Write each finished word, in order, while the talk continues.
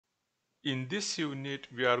In this unit,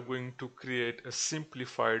 we are going to create a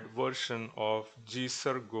simplified version of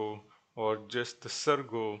gSURGO or just the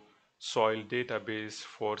Surgo soil database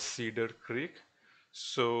for Cedar Creek.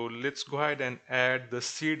 So let's go ahead and add the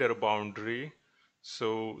Cedar boundary.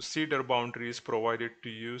 So Cedar boundary is provided to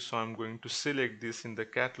you. So I'm going to select this in the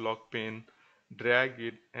catalog pane, drag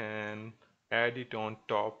it and add it on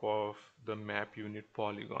top of the map unit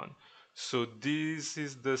polygon. So this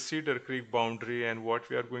is the Cedar Creek boundary, and what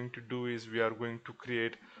we are going to do is we are going to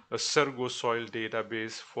create a Surgo soil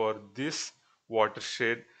database for this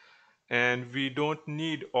watershed, and we don't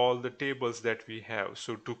need all the tables that we have.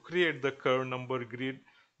 So to create the curve number grid,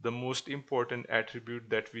 the most important attribute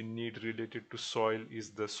that we need related to soil is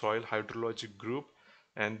the soil hydrologic group,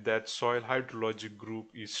 and that soil hydrologic group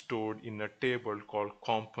is stored in a table called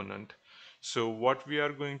component. So what we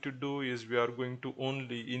are going to do is we are going to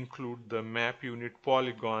only include the map unit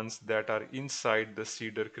polygons that are inside the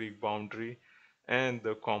Cedar Creek boundary and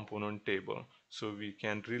the component table. So we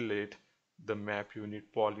can relate the map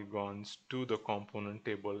unit polygons to the component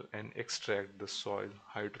table and extract the soil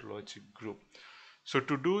hydrologic group. So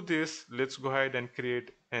to do this, let's go ahead and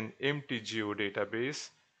create an empty geodatabase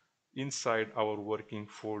inside our working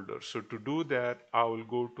folder. So to do that, I will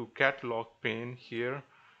go to catalog pane here.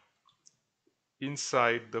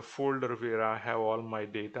 Inside the folder where I have all my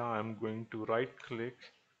data, I'm going to right click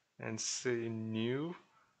and say new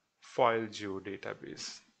file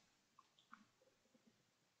geodatabase.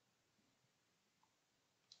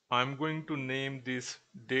 I'm going to name this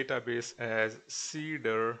database as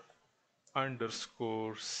Cedar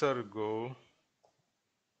underscore Surgo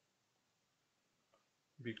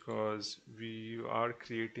because we are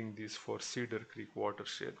creating this for Cedar Creek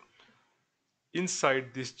watershed.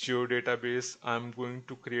 Inside this geodatabase, I'm going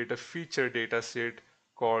to create a feature dataset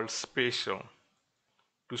called spatial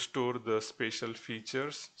to store the spatial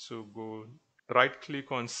features. So go right click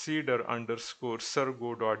on Cedar underscore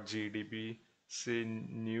Surgo.gdb, say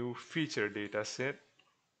new feature dataset.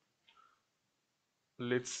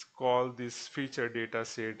 Let's call this feature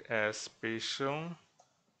dataset as spatial,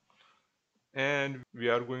 and we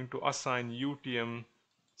are going to assign UTM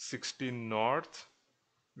 16 north,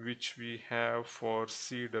 which we have for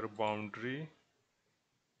Cedar boundary,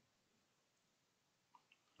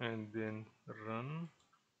 and then run.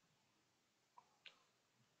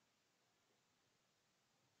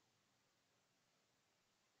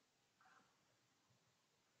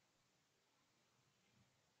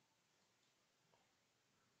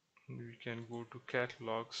 We can go to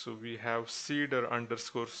catalog. So we have Cedar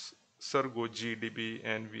underscore Surgo GDB,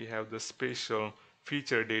 and we have the spatial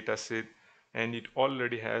feature dataset, and it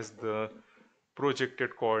already has the projected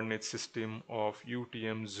coordinate system of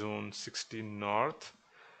UTM zone 16 north.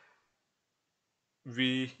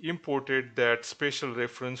 We imported that spatial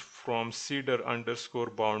reference from Cedar underscore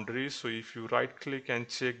boundary. So if you right click and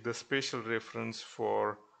check the spatial reference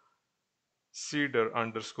for Cedar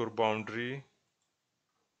underscore boundary,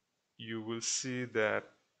 you will see that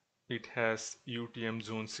it has UTM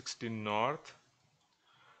zone 16 north.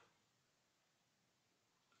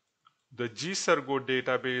 The gSURGO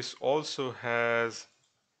database also has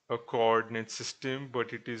a coordinate system,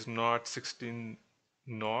 but it is not 16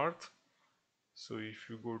 north. So if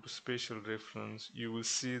you go to spatial reference, you will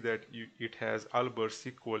see that it has Albers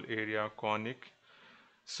equal area conic.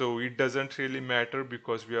 So it doesn't really matter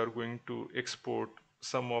because we are going to export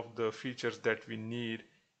some of the features that we need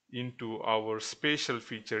into our spatial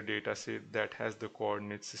feature dataset that has the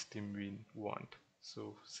coordinate system we want.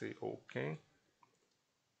 So say OK.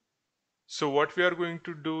 So what we are going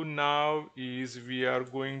to do now is we are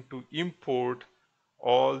going to import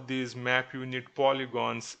all these map unit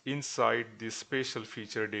polygons inside this spatial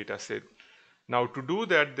feature dataset. Now to do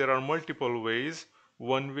that, there are multiple ways.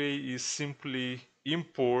 One way is simply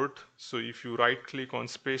import. So if you right click on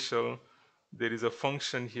spatial, there is a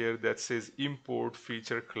function here that says import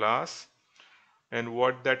feature class. And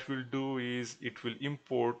what that will do is it will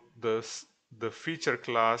import the feature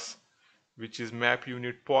class, which is map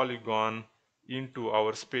unit polygon, into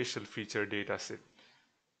our spatial feature dataset.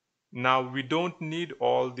 Now we don't need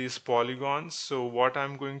all these polygons, so what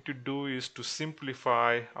I'm going to do is to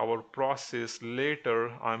simplify our process. Later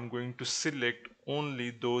I'm going to select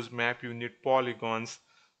only those map unit polygons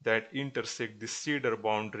that intersect the Cedar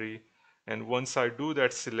boundary, and once I do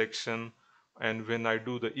that selection and when I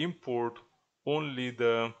do the import, only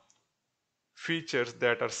the features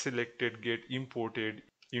that are selected get imported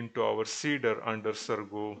into our Cedar under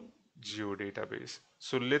Surgo geodatabase.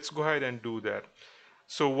 So let's go ahead and do that.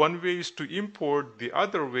 So one way is to import, the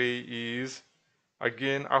other way is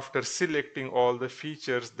Again, after selecting all the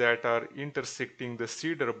features that are intersecting the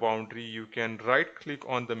cedar boundary, you can right click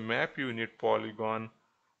on the map unit polygon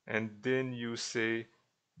and then you say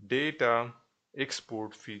data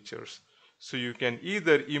export features. So you can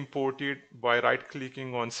either import it by right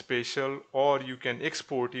clicking on spatial, or you can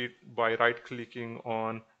export it by right clicking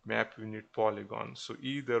on map unit polygon. So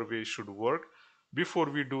either way should work. Before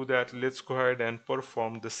we do that, let's go ahead and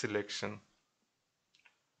perform the selection.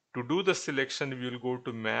 To do the selection, we will go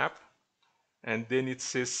to map and then it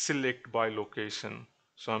says select by location.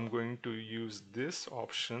 So I'm going to use this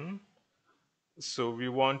option. So we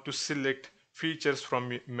want to select features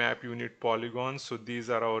from map unit polygon. So these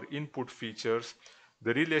are our input features.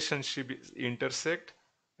 The relationship is intersect,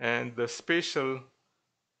 and the spatial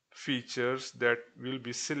features that we'll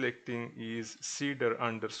be selecting is cedar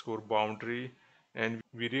underscore boundary, and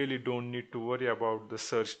we really don't need to worry about the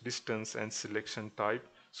search distance and selection type.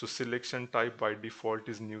 So selection type by default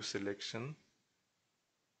is new selection,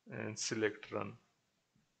 and select run.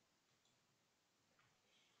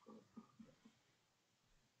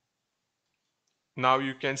 Now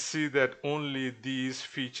you can see that only these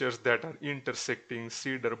features that are intersecting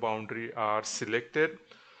cedar boundary are selected.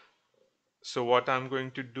 So what I'm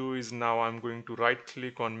going to do is now I'm going to right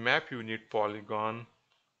click on map unit polygon,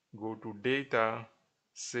 go to data,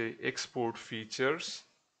 say export features.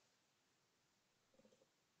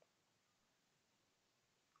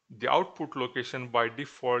 The output location by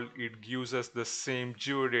default, it gives us the same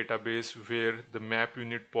geodatabase where the map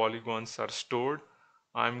unit polygons are stored.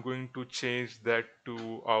 I'm going to change that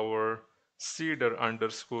to our cedar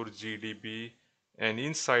underscore GDB, and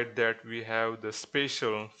inside that we have the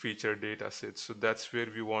spatial feature dataset. So that's where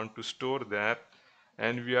we want to store that,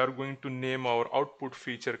 and we are going to name our output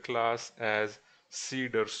feature class as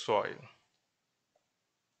cedar soil.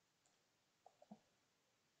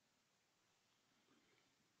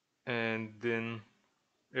 And then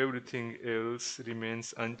everything else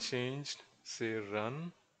remains unchanged. Say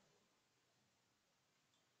run.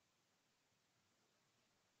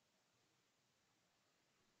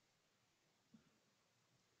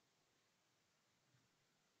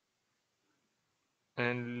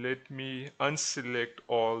 And let me unselect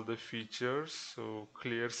all the features. So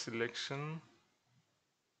clear selection,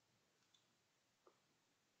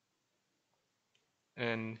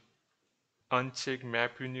 and uncheck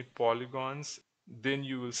map unit polygons. Then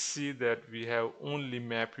you will see that we have only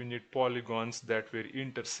map unit polygons that were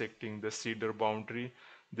intersecting the cedar boundary.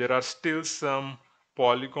 There are still some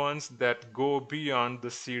polygons that go beyond the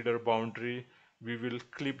cedar boundary. We will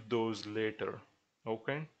clip those later.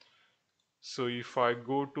 Okay. So if I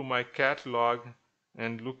go to my catalog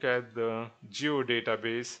and look at the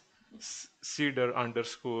geodatabase, cedar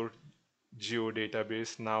underscore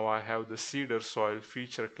geodatabase, now I have the cedar soil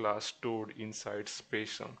feature class stored inside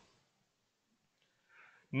spatial.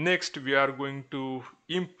 Next, we are going to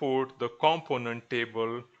import the component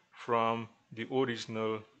table from the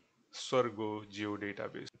original SURGO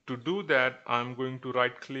geodatabase. To do that, I'm going to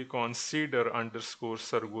right click on cedar underscore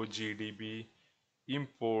SURGO GDB,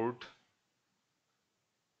 import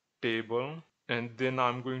table, and then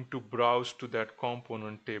I'm going to browse to that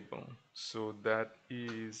component table. So that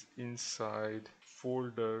is inside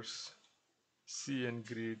folders, CN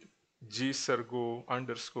grid, gSSURGO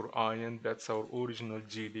underscore IN, that's our original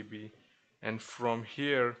GDB. And from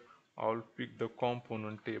here, I'll pick the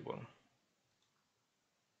component table.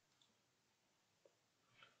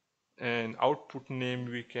 And output name,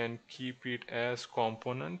 we can keep it as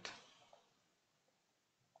component.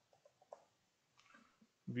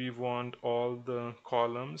 We want all the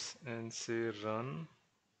columns and say run.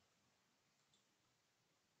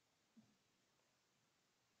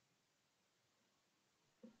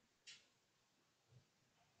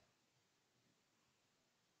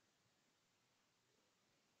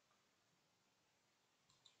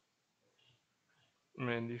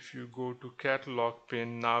 And if you go to catalog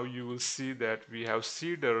pane, now you will see that we have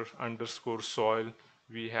cedar underscore soil,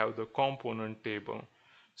 we have the component table.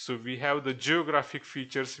 So we have the geographic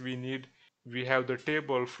features we need, we have the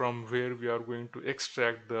table from where we are going to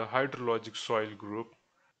extract the hydrologic soil group.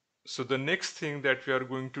 So the next thing that we are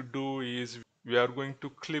going to do is we are going to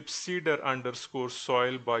clip cedar underscore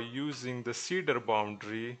soil by using the cedar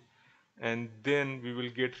boundary, and then we will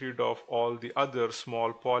get rid of all the other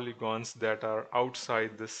small polygons that are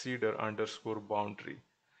outside the cedar underscore boundary.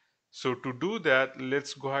 So to do that,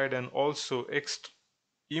 let's go ahead and also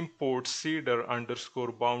import cedar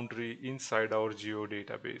underscore boundary inside our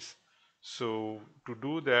geodatabase. So to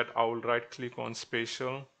do that, I will right click on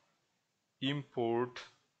spatial, import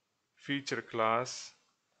feature class,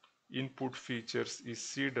 input features is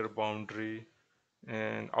cedar boundary,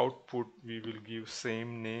 and output we will give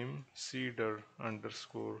same name, cedar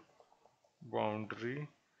underscore boundary,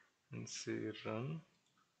 and say run.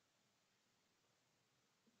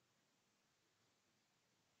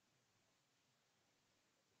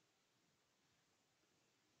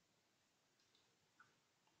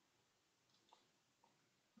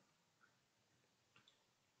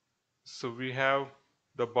 So we have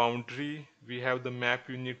the boundary, we have the map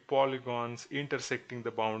unit polygons intersecting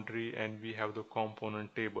the boundary, and we have the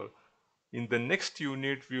component table. In the next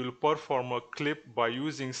unit, we will perform a clip by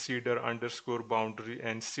using cedar underscore boundary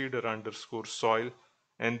and cedar underscore soil,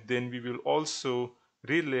 and then we will also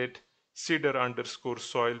relate cedar underscore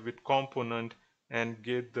soil with component and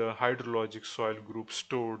get the hydrologic soil group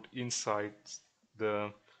stored inside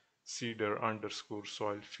the cedar underscore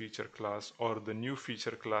soil feature class, or the new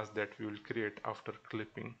feature class that we will create after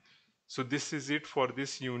clipping. So this is it for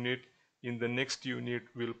this unit. In the next unit,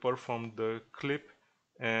 we'll perform the clip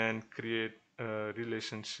and create a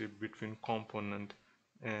relationship between component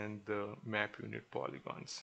and the map unit polygons.